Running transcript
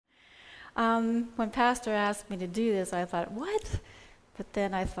When Pastor asked me to do this, I thought, what? But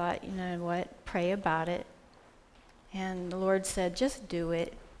then I thought, you know what? Pray about it. And the Lord said, just do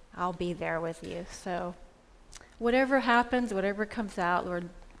it. I'll be there with you. So whatever happens, whatever comes out, Lord,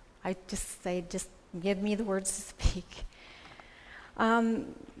 I just say, just give me the words to speak. I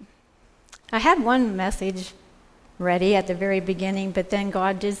had one message ready at the very beginning, but then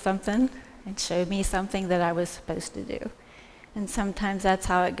God did something and showed me something that I was supposed to do. And sometimes that's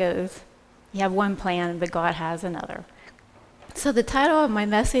how it goes. You have one plan, but God has another. So the title of my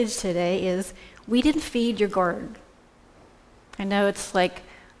message today is, We Didn't Feed Your Garden. I know it's like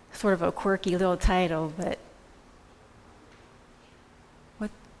sort of a quirky little title, but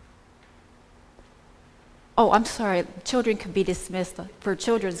what? Oh, I'm sorry. Children can be dismissed for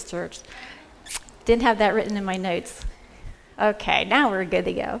children's church. Didn't have that written in my notes. Okay, now we're good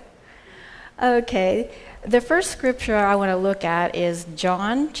to go. Okay, the first scripture I want to look at is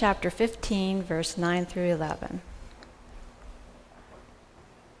John chapter 15, verse 9 through 11.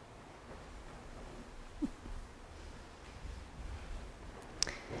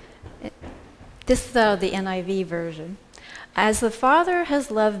 This is the NIV version. As the Father has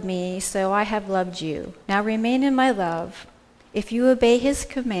loved me, so I have loved you. Now remain in my love. If you obey his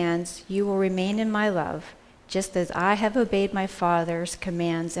commands, you will remain in my love, just as I have obeyed my Father's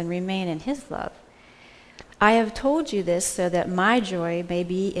commands and remain in his love. I have told you this so that my joy may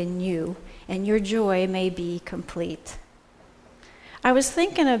be in you, and your joy may be complete. I was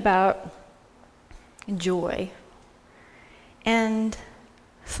thinking about joy, and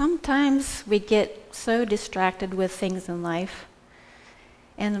sometimes we get so distracted with things in life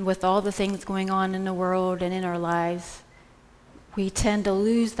and with all the things going on in the world and in our lives, we tend to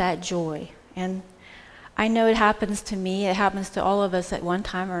lose that joy. And I know it happens to me. It happens to all of us at one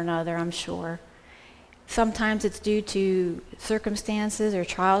time or another, I'm sure. Sometimes it's due to circumstances or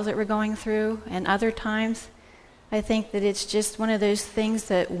trials that we're going through, and other times I think that it's just one of those things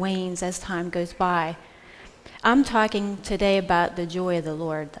that wanes as time goes by. I'm talking today about the joy of the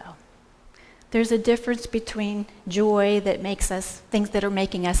Lord, though. There's a difference between joy that makes us, things that are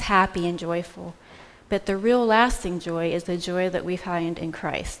making us happy and joyful, but the real lasting joy is the joy that we find in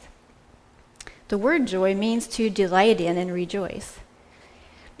Christ. The word joy means to delight in and rejoice.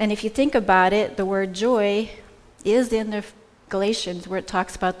 And if you think about it, the word joy is in the Galatians where it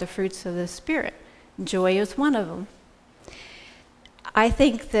talks about the fruits of the Spirit. Joy is one of them. I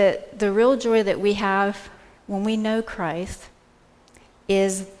think that the real joy that we have when we know Christ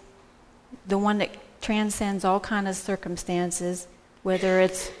is the one that transcends all kinds of circumstances, whether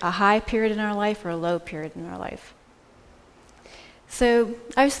it's a high period in our life or a low period in our life. So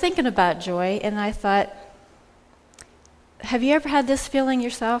I was thinking about joy, and I thought, have you ever had this feeling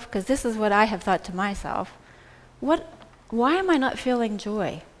yourself? Because this is what I have thought to myself. Why am I not feeling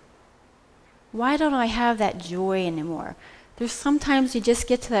joy? Why don't I have that joy anymore? There's sometimes you just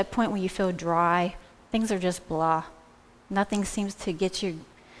get to that point where you feel dry. Things are just blah. Nothing seems to get you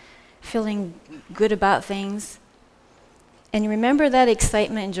feeling good about things. And you remember that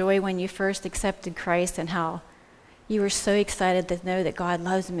excitement and joy when you first accepted Christ and how you were so excited to know that God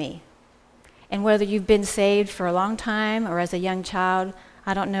loves me. And whether you've been saved for a long time or as a young child,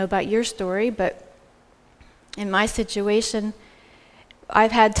 I don't know about your story, but in my situation,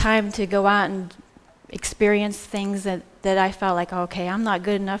 I've had time to go out and experience things that I felt like, okay, I'm not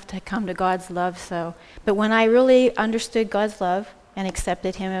good enough to come to God's love. But when I really understood God's love and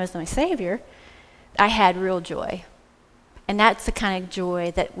accepted him as my Savior, I had real joy. And that's the kind of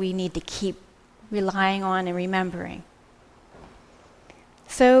joy that we need to keep relying on and remembering.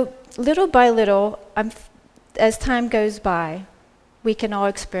 So little by little, as time goes by, we can all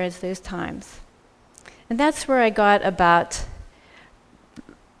experience those times. And that's where I got about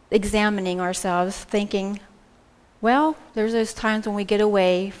examining ourselves, thinking, well, there's those times when we get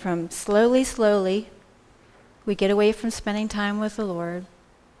away from slowly, we get away from spending time with the Lord.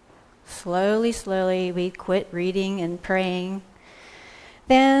 Slowly, we quit reading and praying.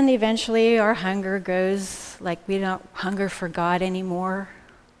 Then eventually our hunger goes, like we don't hunger for God anymore.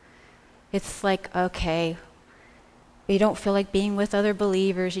 It's like, okay, you don't feel like being with other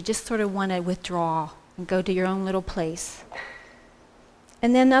believers. You just sort of want to withdraw and go to your own little place.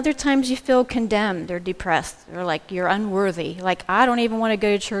 And then other times you feel condemned or depressed or like you're unworthy. Like, I don't even want to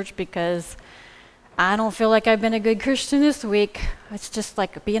go to church because I don't feel like I've been a good Christian this week. It's just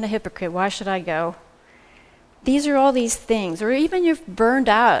like being a hypocrite. Why should I go? These are all these things. Or even you're burned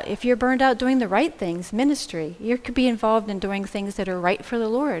out. If you're burned out doing the right things, ministry, you could be involved in doing things that are right for the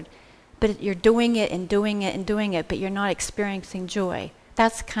Lord. But you're doing it, but you're not experiencing joy.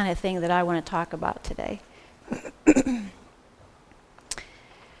 That's the kind of thing that I want to talk about today.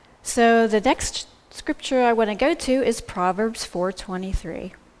 So the next scripture I want to go to is Proverbs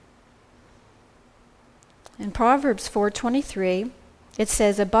 4:23. In Proverbs 4:23, it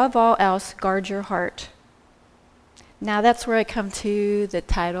says, above all else, guard your heart. Now that's where I come to the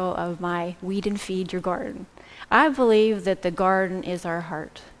title of my Weed and Feed Your Garden. I believe that the garden is our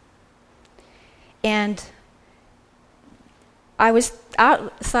heart. And I was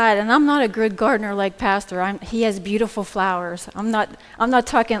outside, and I'm not a good gardener like Pastor. He has beautiful flowers. I'm not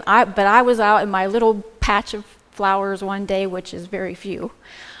talking, but I was out in my little patch of flowers one day, which is very few.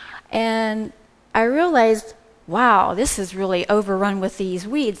 And I realized, wow, this is really overrun with these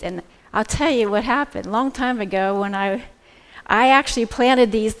weeds. And I'll tell you what happened. A long time ago when I actually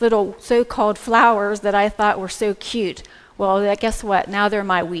planted these little so-called flowers that I thought were so cute. Well, guess what? Now they're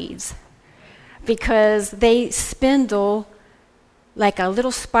my weeds. Because they spindle like a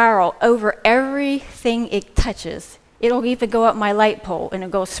little spiral over everything it touches. It'll even go up my light pole and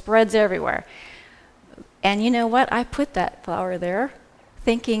it spreads everywhere. And you know what? I put that flower there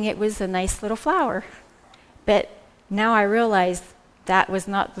thinking it was a nice little flower. But now I realize that was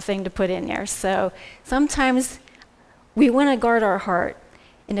not the thing to put in there. So sometimes we want to guard our heart.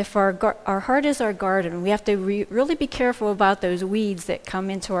 And if our heart is our garden, we have to really be careful about those weeds that come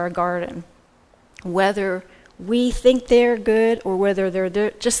into our garden. Whether we think they're good or whether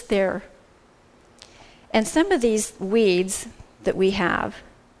they're just there. And some of these weeds that we have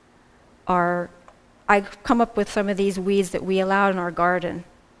I've come up with some of these weeds that we allow in our garden.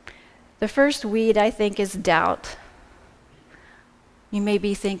 The first weed, I think, is doubt. You may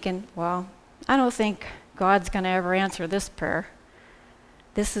be thinking, well, I don't think God's going to ever answer this prayer.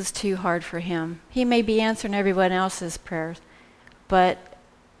 This is too hard for him. He may be answering everyone else's prayers, but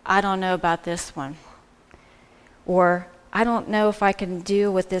I don't know about this one. Or I don't know if I can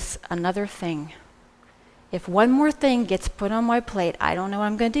deal with this another thing. If one more thing gets put on my plate, I don't know what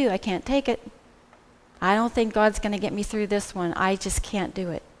I'm going to do. I can't take it. I don't think God's going to get me through this one. I just can't do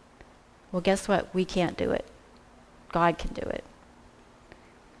it. Well, guess what? We can't do it. God can do it.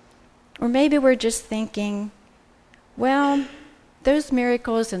 Or maybe we're just thinking, well, those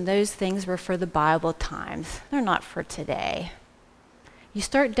miracles and those things were for the Bible times. They're not for today. You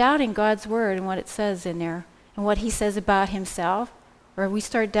start doubting God's word and what it says in there and what he says about himself, or we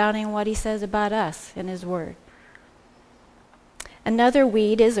start doubting what he says about us in his word. Another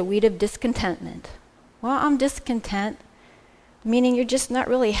weed is a weed of discontentment. Well, I'm discontent, meaning you're just not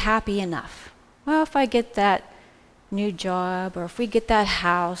really happy enough. Well, if I get that new job, or if we get that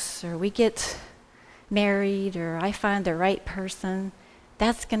house, or we get married, or I find the right person,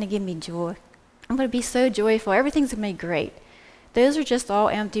 that's going to give me joy. I'm going to be so joyful. Everything's going to be great. Those are just all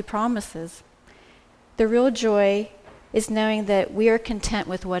empty promises. The real joy is knowing that we are content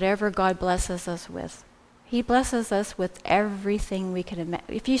with whatever God blesses us with. He blesses us with everything we can imagine.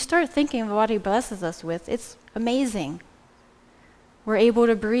 If you start thinking of what he blesses us with, it's amazing. We're able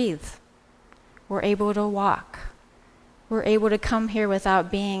to breathe. We're able to walk. We're able to come here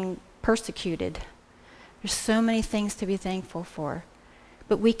without being persecuted. There's so many things to be thankful for.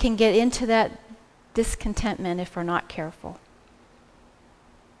 But we can get into that discontentment if we're not careful.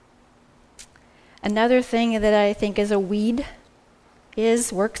 Another thing that I think is a weed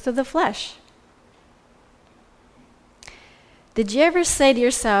is works of the flesh. Did you ever say to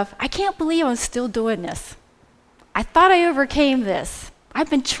yourself, I can't believe I'm still doing this. I thought I overcame this. I've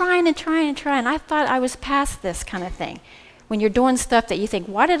been trying and trying and trying. I thought I was past this kind of thing. When you're doing stuff that you think,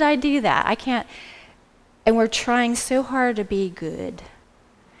 why did I do that? I can't. And we're trying so hard to be good.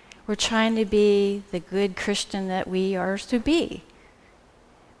 We're trying to be the good Christian that we are to be.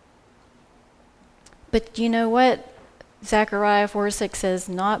 But you know what? Zechariah 4:6 says,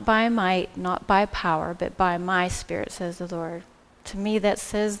 not by might, not by power, but by my Spirit, says the Lord. To me, that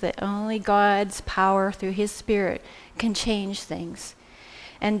says that only God's power through his Spirit can change things.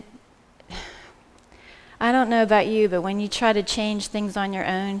 And I don't know about you, but when you try to change things on your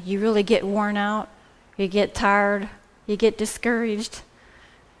own, you really get worn out, you get tired, you get discouraged.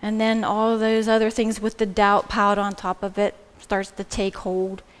 And then all those other things with the doubt piled on top of it starts to take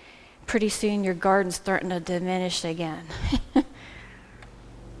hold. Pretty soon your garden's starting to diminish again.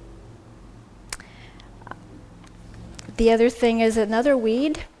 The other thing is another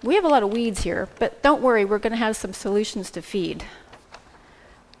weed. We have a lot of weeds here, but don't worry, we're going to have some solutions to feed.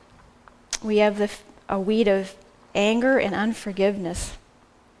 We have a weed of anger and unforgiveness.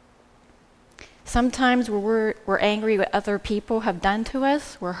 Sometimes we're angry what other people have done to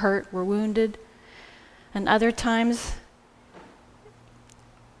us. We're hurt, we're wounded. And other times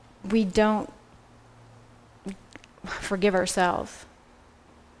we don't forgive ourselves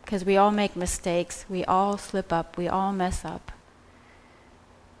because we all make mistakes. We all slip up. We all mess up.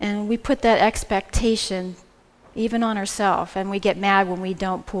 And we put that expectation even on ourselves, and we get mad when we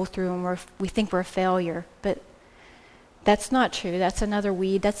don't pull through and we think we're a failure. But that's not true. That's another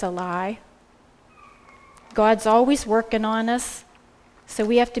weed. That's a lie. God's always working on us, so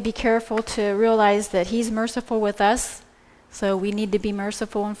we have to be careful to realize that He's merciful with us, so we need to be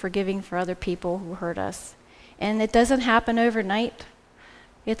merciful and forgiving for other people who hurt us. And it doesn't happen overnight.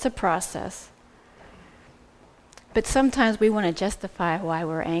 It's a process. But sometimes we want to justify why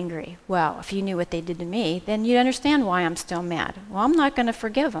we're angry. Well, if you knew what they did to me, then you'd understand why I'm still mad. Well, I'm not going to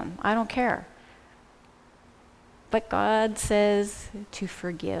forgive them. I don't care. But God says to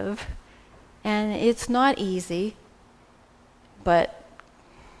forgive. And it's not easy, but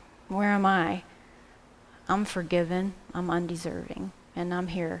where am I? I'm forgiven. I'm undeserving. And I'm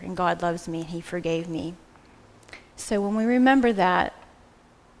here. And God loves me. And He forgave me. So when we remember that,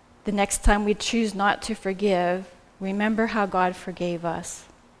 the next time we choose not to forgive, remember how God forgave us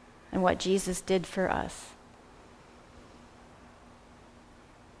and what Jesus did for us.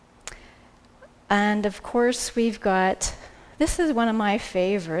 And of course, we've got, this is one of my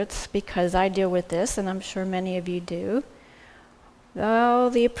favorites because I deal with this, and I'm sure many of you do. Oh,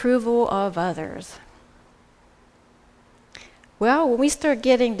 the approval of others. Well, when we start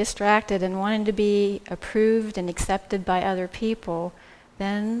getting distracted and wanting to be approved and accepted by other people,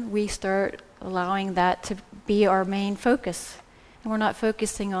 then we start allowing that to be our main focus. And we're not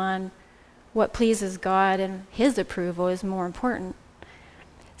focusing on what pleases God, and His approval is more important.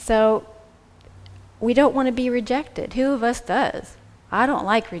 So we don't want to be rejected. Who of us does? I don't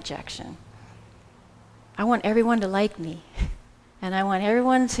like rejection. I want everyone to like me. And I want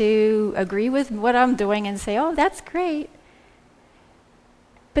everyone to agree with what I'm doing and say, oh, that's great.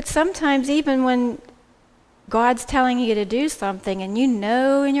 But sometimes even when God's telling you to do something and you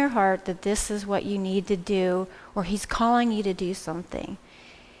know in your heart that this is what you need to do, or He's calling you to do something,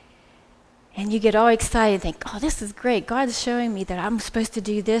 and you get all excited and think, oh, this is great. God's showing me that I'm supposed to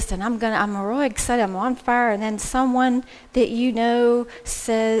do this, and I'm really excited. I'm on fire. And then someone that you know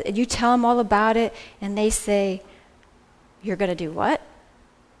says, you tell them all about it, and they say, you're going to do what?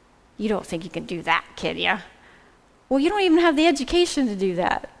 You don't think you can do that, kid, yeah? Well, you don't even have the education to do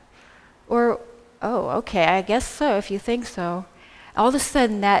that. Or, oh, okay, I guess so, if you think so. All of a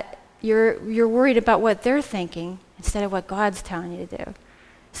sudden that you're worried about what they're thinking instead of what God's telling you to do.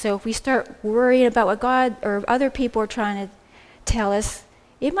 So if we start worrying about what God or other people are trying to tell us,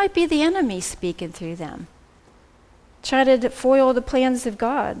 it might be the enemy speaking through them, trying to foil the plans of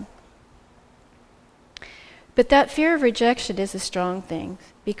God. But that fear of rejection is a strong thing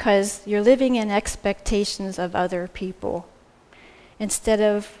because you're living in expectations of other people instead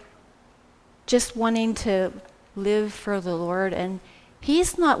of just wanting to live for the Lord. And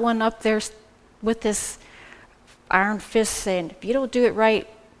He's not one up there with this iron fist saying, if you don't do it right,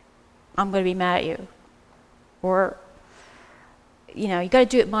 I'm going to be mad at you. Or, you got to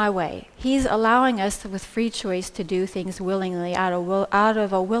do it my way. He's allowing us with free choice to do things willingly out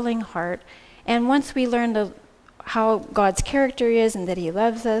of a willing heart. And once we learn how God's character is and that He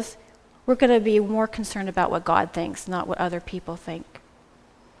loves us, we're going to be more concerned about what God thinks, not what other people think.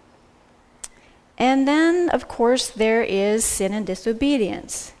 And then, of course, there is sin and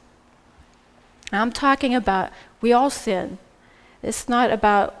disobedience. I'm talking about, we all sin. It's not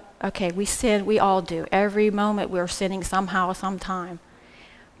about, okay, we sin, we all do. Every moment we're sinning somehow, sometime.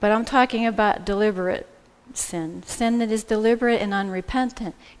 But I'm talking about deliberate sin that is deliberate and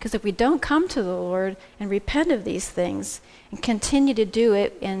unrepentant. Because if we don't come to the Lord and repent of these things and continue to do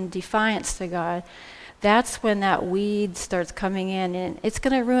it in defiance to God, that's when that weed starts coming in, and it's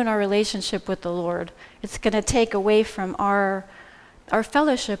going to ruin our relationship with the Lord. It's going to take away from our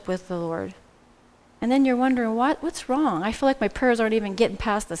fellowship with the Lord. And then you're wondering, what's wrong? I feel like my prayers aren't even getting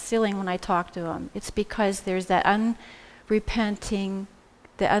past the ceiling when I talk to Him. It's because there's that unrepenting,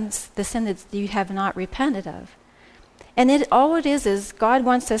 the sin that you have not repented of. And all it is God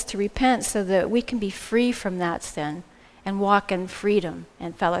wants us to repent so that we can be free from that sin and walk in freedom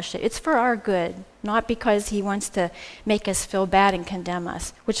and fellowship. It's for our good, not because He wants to make us feel bad and condemn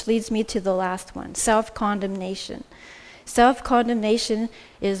us, which leads me to the last one, self-condemnation. Self-condemnation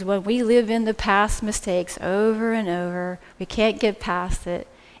is when we live in the past mistakes over and over. We can't get past it,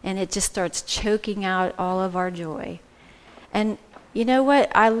 and it just starts choking out all of our joy. And you know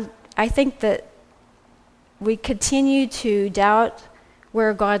what? I think that we continue to doubt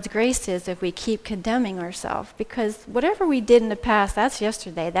where God's grace is if we keep condemning ourselves, because whatever we did in the past, that's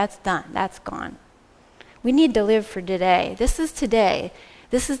yesterday, that's done, that's gone. We need to live for today. This is today.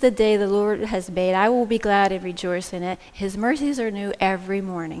 This is the day the Lord has made. I will be glad and rejoice in it. His mercies are new every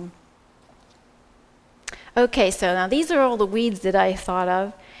morning. Okay, so now these are all the weeds that I thought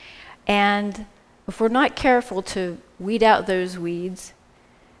of. And if we're not careful to weed out those weeds,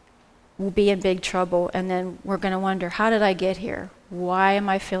 we'll be in big trouble. And then we're going to wonder, how did I get here? Why am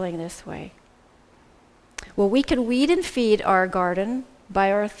I feeling this way? Well, we can weed and feed our garden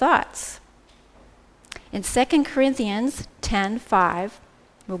by our thoughts. In 2 Corinthians 10:5,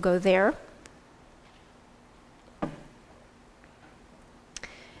 we'll go there.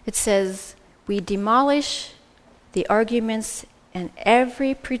 It says, we demolish the arguments and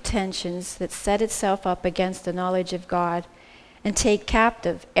every pretensions that set itself up against the knowledge of God, and take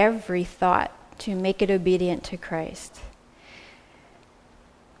captive every thought to make it obedient to Christ.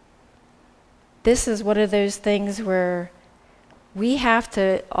 This is one of those things where we have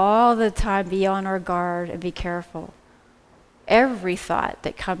to all the time be on our guard and be careful. Every thought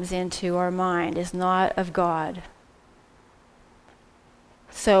that comes into our mind is not of God.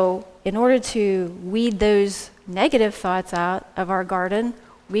 So in order to weed those negative thoughts out of our garden,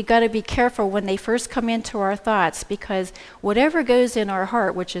 we got to be careful when they first come into our thoughts, because whatever goes in our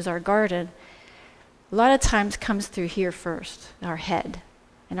heart, which is our garden, a lot of times comes through here first, our head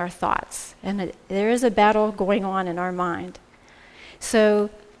and our thoughts. And there is a battle going on in our mind. So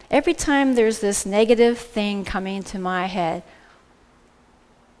every time there's this negative thing coming to my head,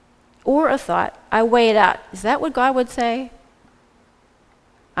 or a thought, I weigh it out. Is that what God would say?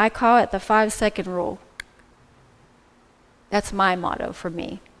 I call it the 5-second rule. That's my motto for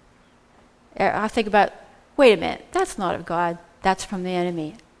me. I think about, wait a minute, that's not of God, that's from the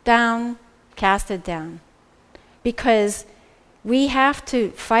enemy. Down, cast it down. Because we have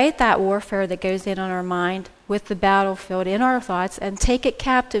to fight that warfare that goes in on our mind with the battlefield in our thoughts and take it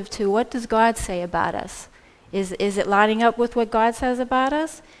captive to what does God say about us? Is it lining up with what God says about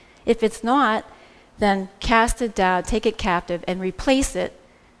us? If it's not, then cast it down, take it captive, and replace it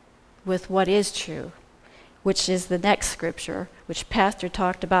with what is true, which is the next scripture, which Pastor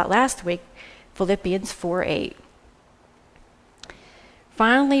talked about last week, Philippians 4:8.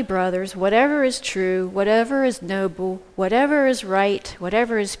 Finally, brothers, whatever is true, whatever is noble, whatever is right,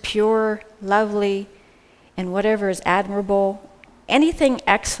 whatever is pure, lovely, and whatever is admirable, anything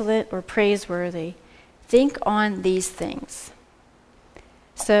excellent or praiseworthy, think on these things.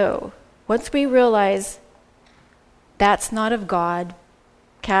 So, once we realize that's not of God,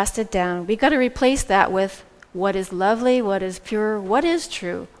 cast it down. We've got to replace that with what is lovely, what is pure, what is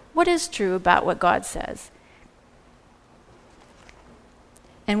true about what God says.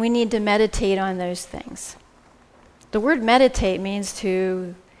 And we need to meditate on those things. The word meditate means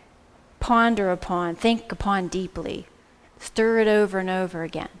to ponder upon, think upon deeply, stir it over and over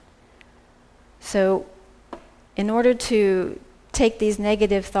again. So, in order to take these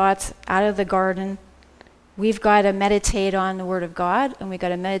negative thoughts out of the garden, we've got to meditate on the Word of God, and we've got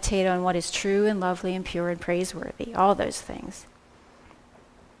to meditate on what is true and lovely and pure and praiseworthy, all those things.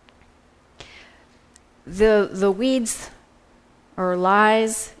 The weeds are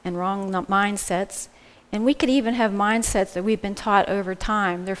lies and wrong mindsets, and we could even have mindsets that we've been taught over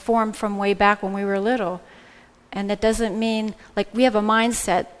time. They're formed from way back when we were little, and that doesn't mean, like, we have a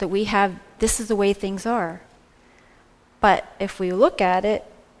mindset that we have, this is the way things are. But if we look at it,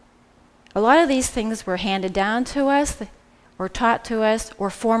 a lot of these things were handed down to us, or taught to us, or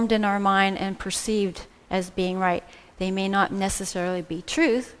formed in our mind and perceived as being right. They may not necessarily be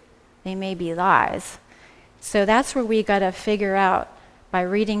truth, they may be lies. So that's where we got to figure out by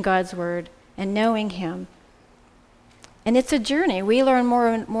reading God's Word and knowing Him. And it's a journey. We learn more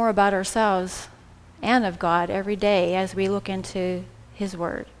and more about ourselves and of God every day as we look into His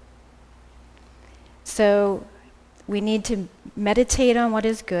Word. So we need to meditate on what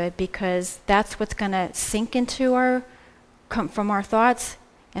is good, because that's what's going to sink into from our thoughts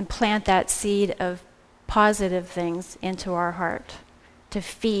and plant that seed of positive things into our heart to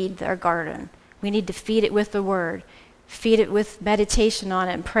feed our garden. We need to feed it with the Word, feed it with meditation on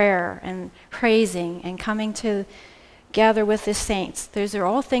it, and prayer and praising and coming to gather with the saints. Those are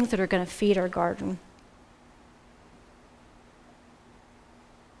all things that are going to feed our garden.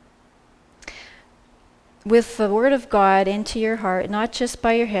 With the Word of God into your heart, not just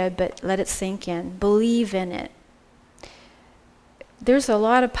by your head, but let it sink in. Believe in it. There's a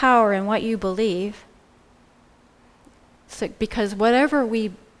lot of power in what you believe. So, because whatever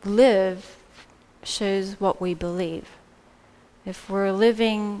we live shows what we believe. If we're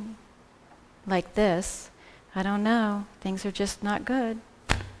living like this, I don't know, things are just not good.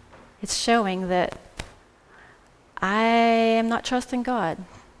 It's showing that I am not trusting God.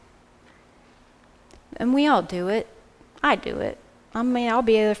 And we all do it. I do it. I mean, I'll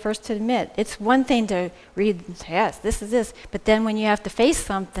be the first to admit. It's one thing to read and say, yes, this is this. But then when you have to face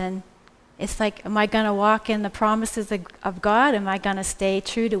something, It's like, am I going to walk in the promises of God? Am I going to stay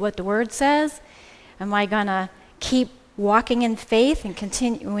true to what the Word says? Am I going to keep walking in faith and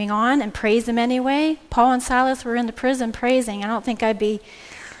continuing on and praise Him anyway? Paul and Silas were in the prison praising. I don't think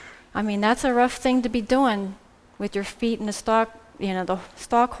that's a rough thing to be doing with your feet in the the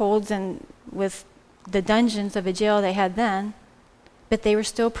stock holds and with the dungeons of a jail they had then. But they were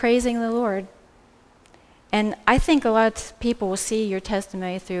still praising the Lord. And I think a lot of people will see your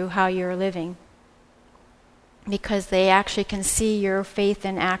testimony through how you're living, because they actually can see your faith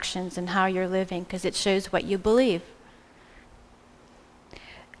in actions and how you're living, because it shows what you believe.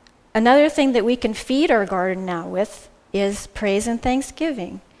 Another thing that we can feed our garden now with is praise and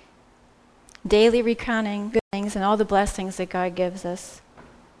thanksgiving. Daily recounting good things and all the blessings that God gives us.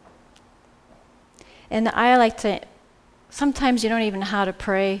 And I like to, sometimes you don't even know how to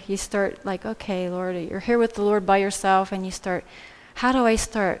pray. You start like, okay, Lord, you're here with the Lord by yourself, and you start, how do I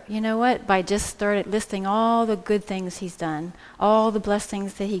start? You know what? By just started listing all the good things He's done, all the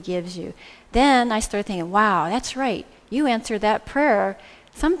blessings that He gives you. Then I start thinking, wow, that's right. You answered that prayer.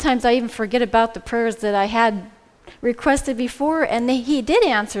 Sometimes I even forget about the prayers that I had requested before, and He did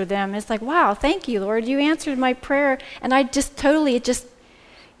answer them. It's like, wow, thank you, Lord. You answered my prayer, and I just totally,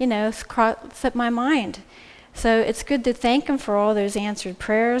 set my mind. So it's good to thank Him for all those answered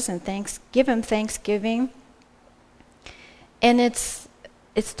prayers and give Him thanksgiving. And it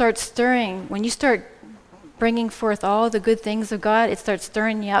starts stirring. When you start bringing forth all the good things of God, it starts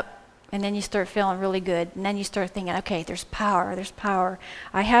stirring you up. And then you start feeling really good. And then you start thinking, okay, there's power.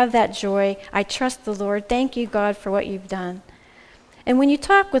 I have that joy. I trust the Lord. Thank you, God, for what you've done. And when you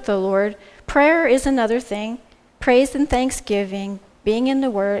talk with the Lord, prayer is another thing. Praise and thanksgiving, being in the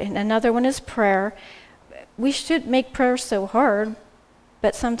Word. And another one is prayer. We should make prayer so hard,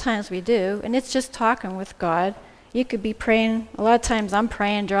 but sometimes we do. And it's just talking with God. You could be praying. A lot of times I'm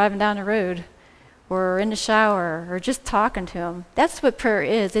praying driving down the road, or in the shower, or just talking to Him. That's what prayer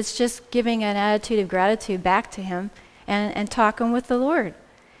is. It's just giving an attitude of gratitude back to Him and talking with the Lord.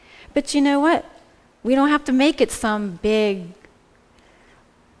 But you know what? We don't have to make it some big,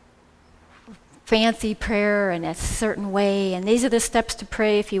 fancy prayer in a certain way, and these are the steps to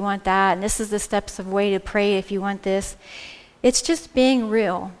pray if you want that, and this is the steps of way to pray if you want this. It's just being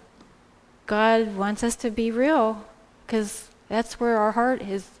real. God wants us to be real, because that's where our heart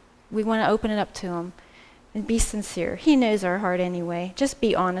is. We want to open it up to Him and be sincere. He knows our heart anyway. Just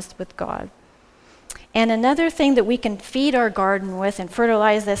be honest with God. And another thing that we can feed our garden with and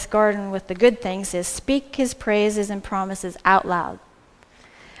fertilize this garden with the good things is speak His praises and promises out loud.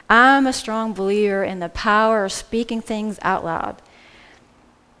 I'm a strong believer in the power of speaking things out loud.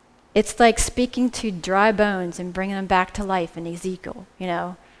 It's like speaking to dry bones and bringing them back to life in Ezekiel.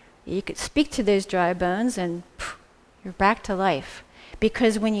 You could speak to those dry bones and you're back to life.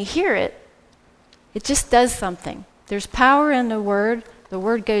 Because when you hear it, it just does something. There's power in the Word. The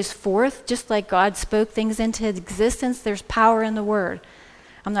Word goes forth, just like God spoke things into existence. There's power in the Word.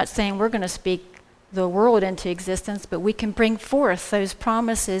 I'm not saying we're going to speak the world into existence, but we can bring forth those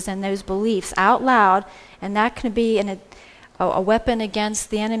promises and those beliefs out loud, and that can be a weapon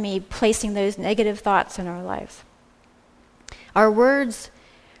against the enemy placing those negative thoughts in our lives. Our words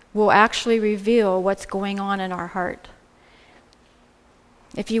will actually reveal what's going on in our heart.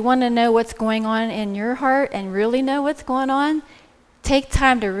 If you want to know what's going on in your heart and really know what's going on, take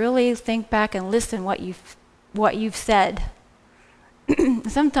time to really think back and listen what you've said.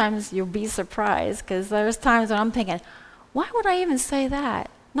 Sometimes you'll be surprised, because there's times when I'm thinking, why would I even say that?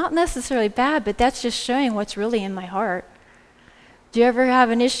 Not necessarily bad, but that's just showing what's really in my heart. Do you ever have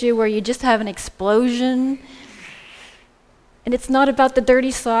an issue where you just have an explosion? And it's not about the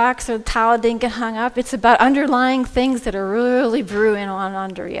dirty socks or the towel that didn't get hung up. It's about underlying things that are really brewing on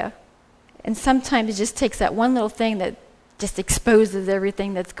under you. And sometimes it just takes that one little thing that just exposes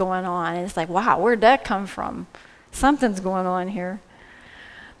everything that's going on. And it's like, wow, where'd that come from? Something's going on here.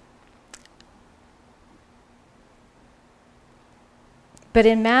 But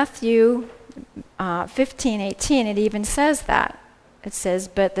in Matthew 15:18, it even says that. It says,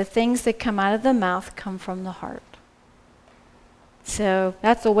 but the things that come out of the mouth come from the heart. So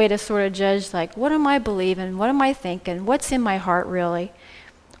that's a way to sort of judge, like, what am I believing? What am I thinking? What's in my heart, really?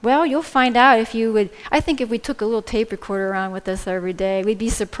 Well, you'll find out if you would. I think if we took a little tape recorder around with us every day, we'd be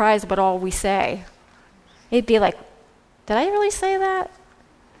surprised about all we say. It'd be like, did I really say that?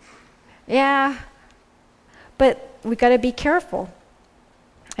 Yeah. But we got to be careful.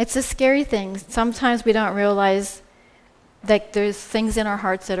 It's a scary thing. Sometimes we don't realize that there's things in our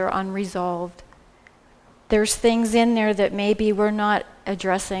hearts that are unresolved. There's things in there that maybe we're not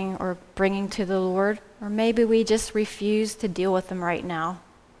addressing or bringing to the Lord, or maybe we just refuse to deal with them right now.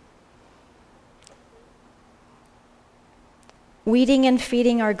 weeding and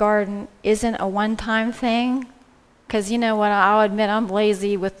feeding our garden isn't a one-time thing. Because you know what, I'll admit I'm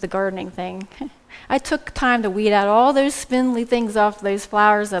lazy with the gardening thing. I took time to weed out all those spindly things off those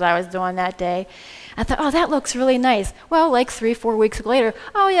flowers that I was doing that day. I thought, oh, that looks really nice. Well, like 3-4 weeks later,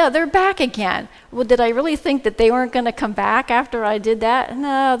 oh yeah, they're back again. Well, did I really think that they weren't going to come back after I did that?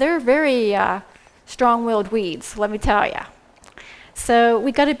 No, they're very strong-willed weeds, let me tell you. So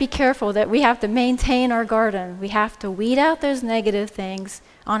we got to be careful that we have to maintain our garden. We have to weed out those negative things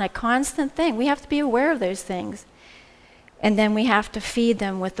on a constant thing. We have to be aware of those things. And then we have to feed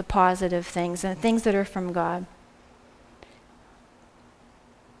them with the positive things and things that are from God.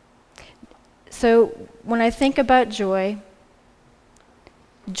 So when I think about joy,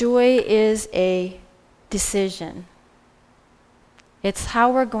 joy is a decision. It's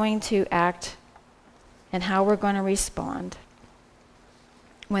how we're going to act and how we're going to respond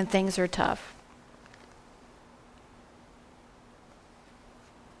when things are tough.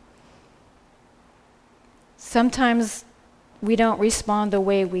 Sometimes we don't respond the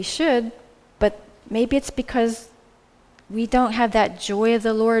way we should, but maybe it's because we don't have that joy of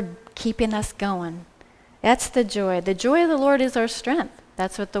the Lord keeping us going. That's the joy. The joy of the Lord is our strength.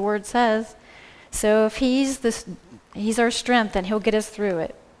 That's what the word says. So if He's our strength, then He'll get us through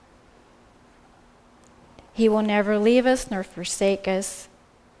it. He will never leave us nor forsake us,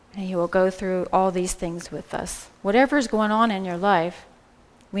 and He will go through all these things with us. Whatever's going on in your life,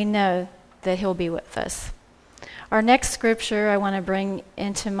 we know that He'll be with us. Our next scripture I want to bring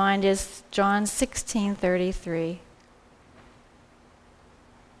into mind is John 16:33.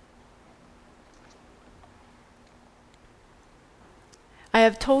 I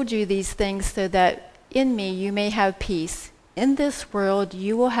have told you these things so that in me you may have peace. In this world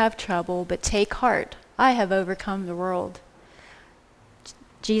you will have trouble, but take heart. I have overcome the world.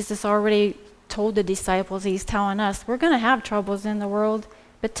 Jesus already told the disciples, He's telling us, we're going to have troubles in the world,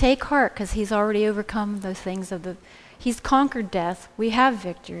 but take heart, because He's already overcome those things He's conquered death. We have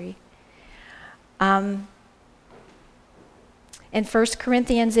victory. In 1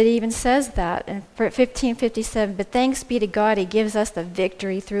 Corinthians, it even says that in 15:57, but thanks be to God, He gives us the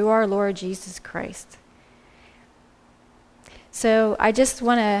victory through our Lord Jesus Christ. So I just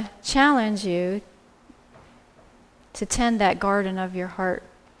want to challenge you to tend that garden of your heart.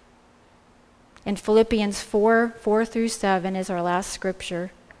 In Philippians 4:4-7 is our last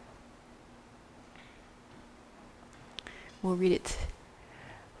scripture. We'll read it.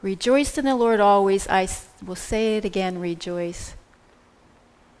 Rejoice in the Lord always. I will say it again, rejoice.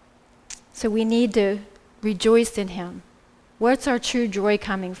 So we need to rejoice in Him. What's our true joy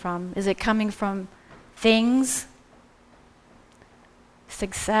coming from? Is it coming from things?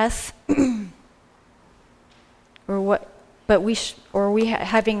 Success? Or what? But are we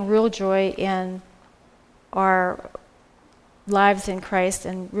having real joy in our lives in Christ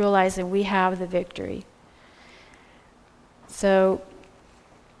and realizing we have the victory? So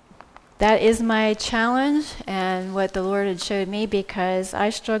that is my challenge and what the Lord had showed me, because I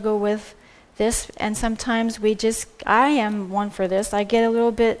struggle with this, and sometimes I am one for this. I get a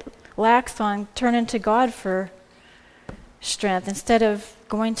little bit lax on turning to God for strength instead of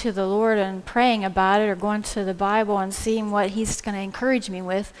going to the Lord and praying about it, or going to the Bible and seeing what He's going to encourage me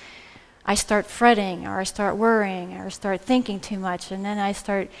with. I start fretting, or I start worrying, or I start thinking too much, and then I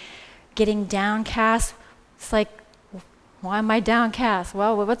start getting downcast. It's like, why am I downcast?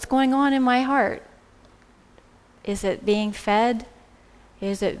 Well, what's going on in my heart? Is it being fed?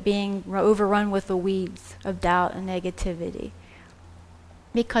 Is it being overrun with the weeds of doubt and negativity?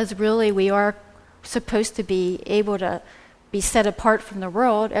 Because really we are supposed to be able to be set apart from the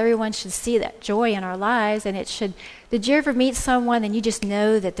world. Everyone should see that joy in our lives, and it should. Did you ever meet someone and you just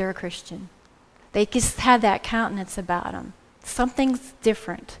know that they're a Christian? They just have that countenance about them. Something's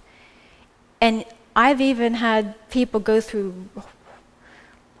different. And I've even had people go through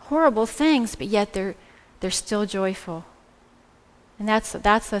horrible things, but yet they're still joyful. And that's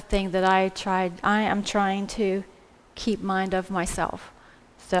the thing that I am trying to keep mind of myself.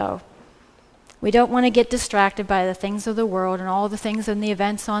 So we don't want to get distracted by the things of the world and all the things and the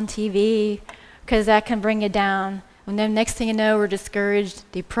events on TV, because that can bring you down. And then next thing you know, we're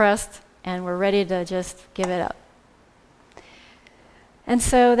discouraged, depressed, and we're ready to just give it up. And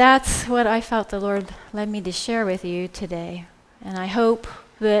so that's what I felt the Lord led me to share with you today. And I hope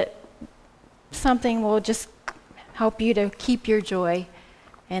that something will just help you to keep your joy.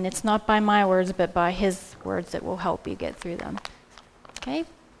 And it's not by my words, but by His words that will help you get through them. Okay?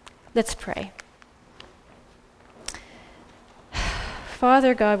 Let's pray.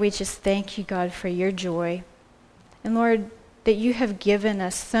 Father God, we just thank you, God, for your joy. And Lord, that you have given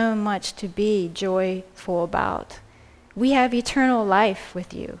us so much to be joyful about. We have eternal life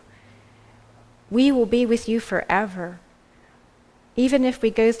with you. We will be with you forever. Even if we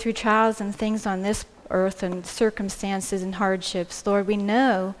go through trials and things on this earth and circumstances and hardships, Lord, we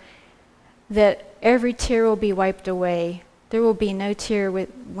know that every tear will be wiped away. There will be no tear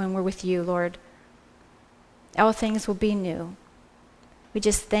when we're with you, Lord. All things will be new. We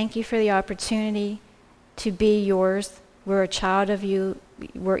just thank you for the opportunity to be yours. We're a child of you.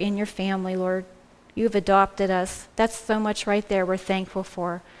 We're in your family, Lord. You've adopted us. That's so much right there we're thankful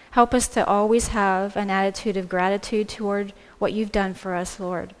for. Help us to always have an attitude of gratitude toward what you've done for us,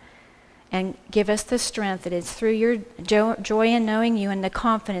 Lord. And give us the strength that it's through your joy in knowing you and the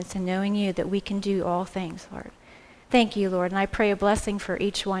confidence in knowing you that we can do all things, Lord. Thank you, Lord. And I pray a blessing for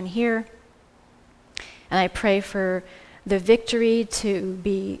each one here. And I pray for the victory to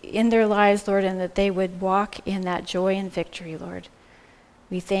be in their lives, Lord, and that they would walk in that joy and victory, Lord.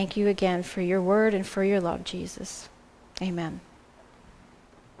 We thank you again for your word and for your love, Jesus. Amen.